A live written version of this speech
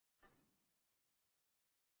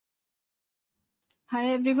Hi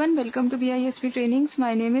everyone, welcome to BISP Trainings.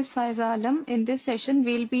 My name is Faiza Alam. In this session,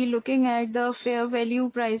 we'll be looking at the fair value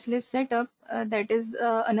price list setup. That is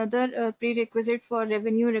another prerequisite for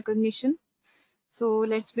revenue recognition. So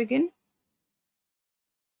let's begin.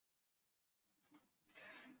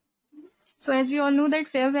 So as we all know that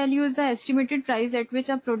fair value is the estimated price at which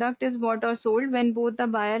a product is bought or sold when both the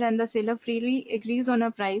buyer and the seller freely agrees on a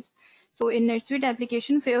price. So in NetSuite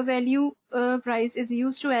application, fair value price is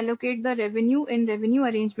used to allocate the revenue in revenue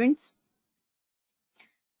arrangements.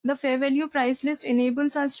 The fair value price list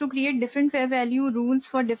enables us to create different fair value rules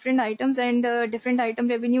for different items and different item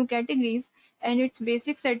revenue categories. And its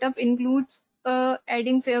basic setup includes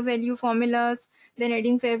adding fair value formulas, then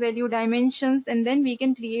adding fair value dimensions, and then we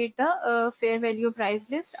can create the fair value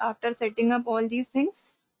price list after setting up all these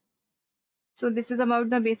things. So this is about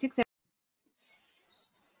the basic setup.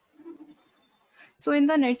 So in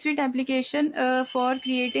the NetSuite application, for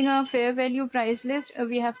creating a fair value price list,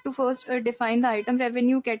 we have to first define the item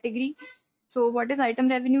revenue category. So what is item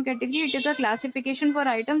revenue category? It is a classification for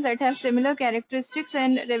items that have similar characteristics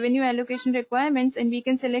and revenue allocation requirements, and we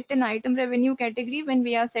can select an item revenue category when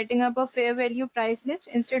we are setting up a fair value price list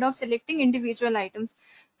instead of selecting individual items.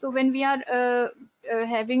 So when we are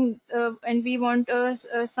having and we want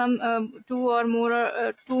some two or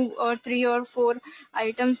more two or three or four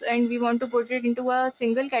items and we want to put it into a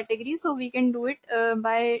single category, so we can do it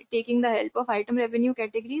by taking the help of item revenue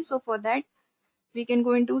category. So for that we can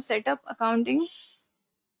go into setup accounting.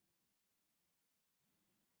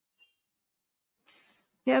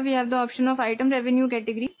 Here we have the option of item revenue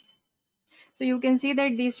category. So you can see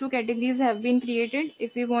that these two categories have been created.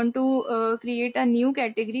 If we want to create a new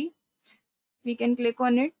category, we can click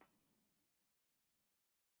on it.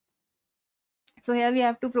 So here we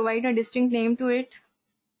have to provide a distinct name to it.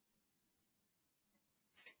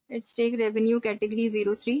 Let's take revenue category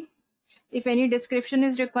 03. If any description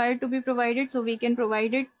is required to be provided, so we can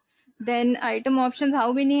provide it. Then item options,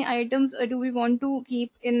 how many items do we want to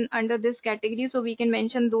keep in under this category, so we can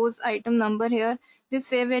mention those item number here. This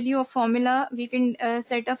fair value of formula, we can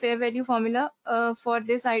set a fair value formula for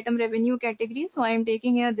this item revenue category. So I am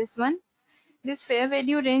taking here this one. This fair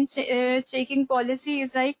value range checking policy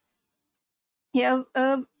is like here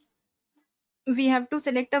we have to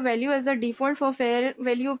select a value as the default for fair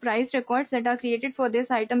value price records that are created for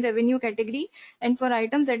this item revenue category and for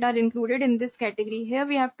items that are included in this category. Here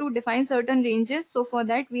we have to define certain ranges. So for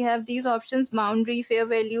that we have these options: boundary, fair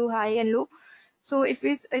value, high and low. So if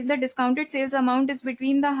the discounted sales amount is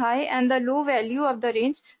between the high and the low value of the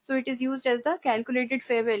range, so it is used as the calculated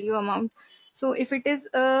fair value amount. So if it is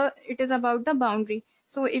about the boundary.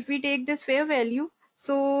 So if we take this fair value,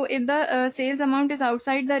 so if the sales amount is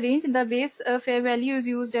outside the range, the base fair value is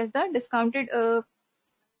used as the discounted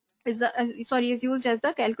is used as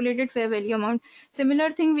the calculated fair value amount. Similar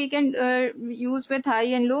thing we can use with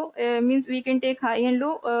high and low. Means we can take high and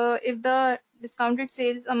low if the discounted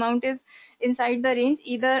sales amount is inside the range,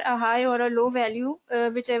 either a high or a low value,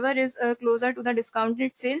 whichever is closer to the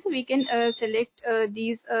discounted sales, we can select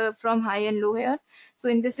these from high and low here. So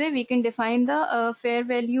in this way we can define the fair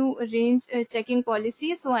value range checking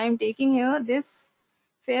policy. So I am taking here this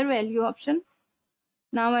fair value option.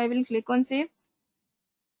 Now I will click on save.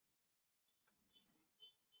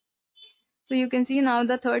 So you can see now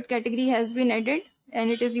the third category has been added and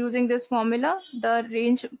it is using this formula. The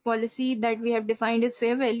range policy that we have defined is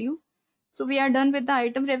fair value. So we are done with the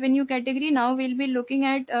item revenue category. Now we'll be looking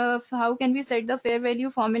at how can we set the fair value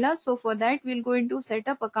formula. So for that we'll go into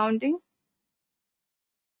setup accounting.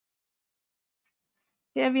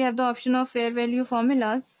 Here we have the option of fair value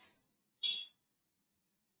formulas.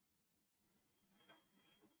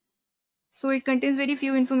 So it contains very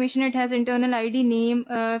few information. It has internal ID, name,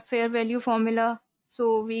 fair value formula.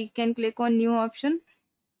 So we can click on new option.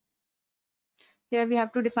 Here we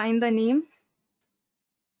have to define the name.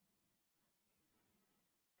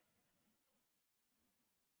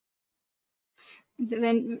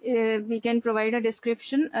 When we can provide a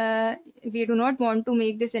description, we do not want to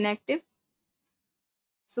make this inactive.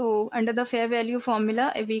 So under the fair value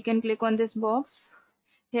formula, we can click on this box.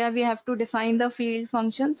 Here we have to define the field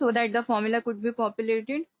function so that the formula could be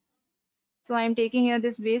populated. So I am taking here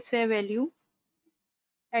this base fair value.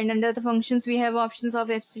 And under the functions, we have options of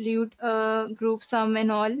absolute, group, sum and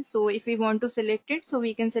all. So if we want to select it, so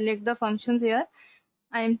we can select the functions here.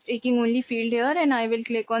 I am taking only field here and I will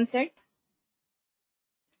click on set.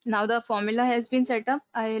 Now the formula has been set up.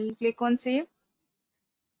 I will click on save.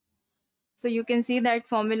 So you can see that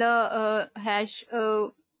formula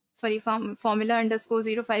formula underscore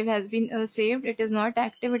 05 has been saved. It is not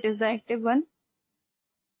active, it is the active one.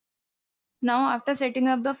 Now, after setting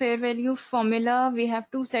up the fair value formula, we have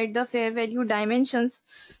to set the fair value dimensions.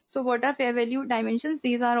 So what are fair value dimensions?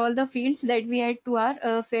 These are all the fields that we add to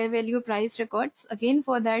our fair value price records. Again,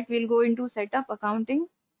 for that, we'll go into setup accounting.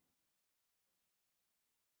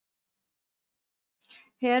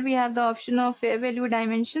 Here we have the option of fair value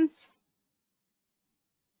dimensions.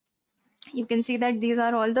 You can see that these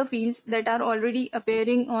are all the fields that are already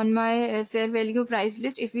appearing on my fair value price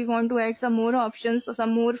list. If we want to add some more options or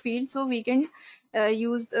some more fields, so we can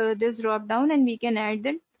use this drop down and we can add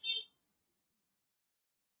them.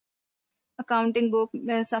 Accounting book,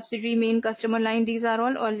 subsidiary, main, customer line, these are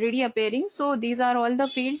all already appearing. So these are all the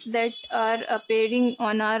fields that are appearing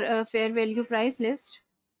on our fair value price list.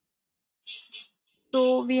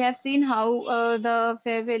 So we have seen how the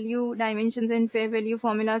fair value dimensions and fair value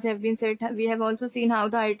formulas have been set. We have also seen how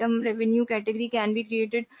the item revenue category can be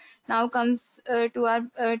created. Now comes to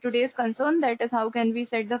our today's concern, that is how can we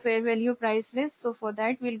set the fair value price list. So for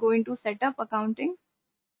that, we'll go into setup accounting.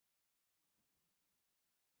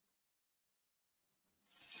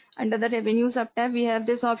 Under the revenue subtab, we have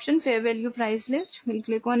this option fair value price list. We'll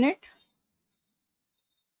click on it.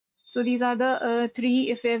 So these are the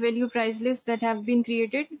three fair value price lists that have been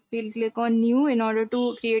created. We'll click on new in order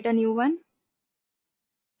to create a new one.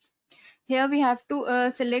 Here we have to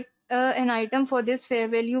select an item for this fair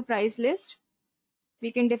value price list.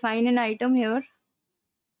 We can define an item here.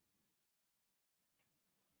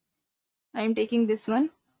 I am taking this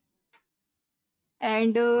one.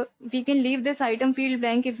 And we can leave this item field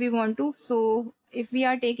blank if we want to. So if we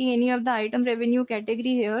are taking any of the item revenue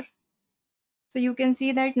category here, so you can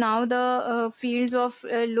see that now the fields of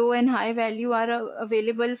low and high value are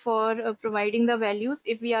available for providing the values.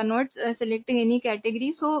 If we are not selecting any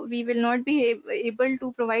category, so we will not be able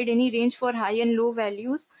to provide any range for high and low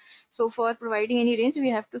values. So for providing any range, we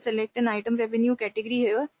have to select an item revenue category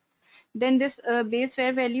here. Then this base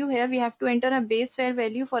fair value, here we have to enter a base fair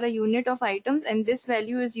value for a unit of items, and this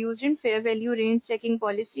value is used in fair value range checking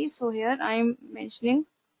policy. So here I am mentioning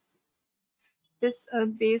this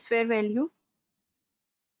base fair value.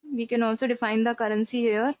 We can also define the currency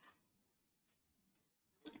here.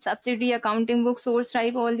 Subsidiary, accounting book, source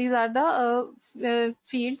type, all these are the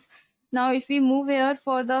fields. Now if we move here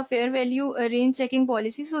for the fair value range checking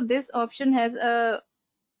policy, so this option has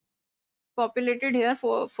populated here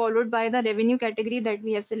followed by the revenue category that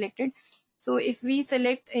we have selected. So if we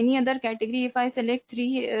select any other category, if I select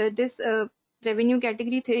this revenue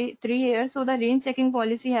category 3 here, so the range checking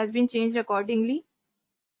policy has been changed accordingly.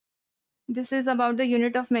 This is about the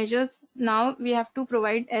unit of measures. Now we have to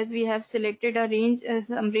provide, as we have selected a range,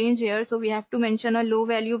 some range here, so we have to mention a low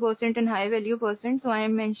value percent and high value percent. So I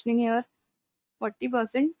am mentioning here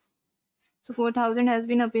 40%. So 4000 has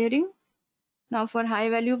been appearing. Now for high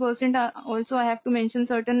value percent, also I have to mention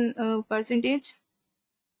certain percentage.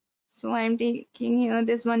 So I am taking here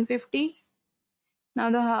this 150.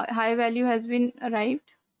 Now the high value has been arrived.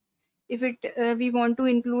 If we want to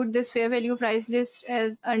include this fair value price list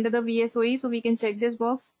as under the VSOE, so we can check this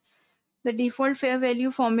box. The default fair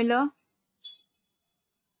value formula.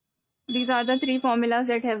 These are the three formulas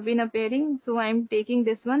that have been appearing. So I'm taking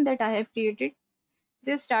this one that I have created.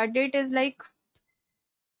 This start date is like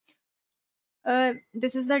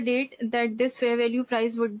this is the date that this fair value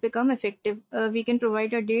price would become effective. We can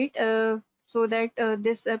provide a date so that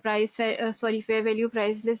this fair value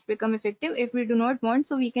price list become effective. If we do not want,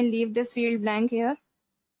 so we can leave this field blank here.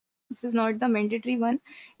 This is not the mandatory one.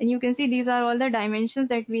 And you can see these are all the dimensions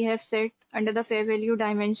that we have set under the fair value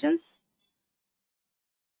dimensions.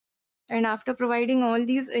 And after providing all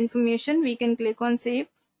these information, we can click on save.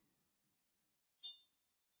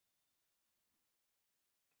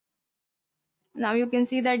 Now you can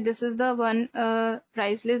see that this is the one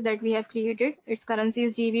price list that we have created. Its currency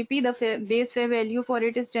is GBP. The base fair value for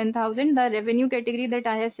it is 10,000. The revenue category that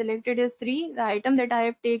I have selected is 3. The item that I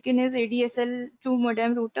have taken is ADSL2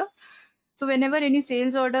 modem router. So whenever any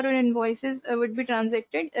sales order or invoices would be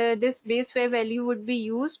transacted, this base fair value would be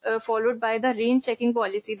used, followed by the range checking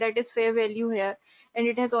policy, that is fair value here. And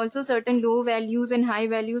it has also certain low values and high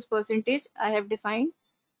values percentage I have defined.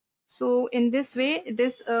 So in this way,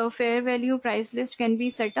 this fair value price list can be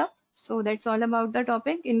set up. So that's all about the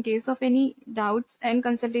topic. In case of any doubts and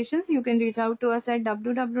consultations, you can reach out to us at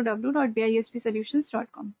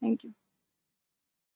www.bispsolutions.com. Thank you.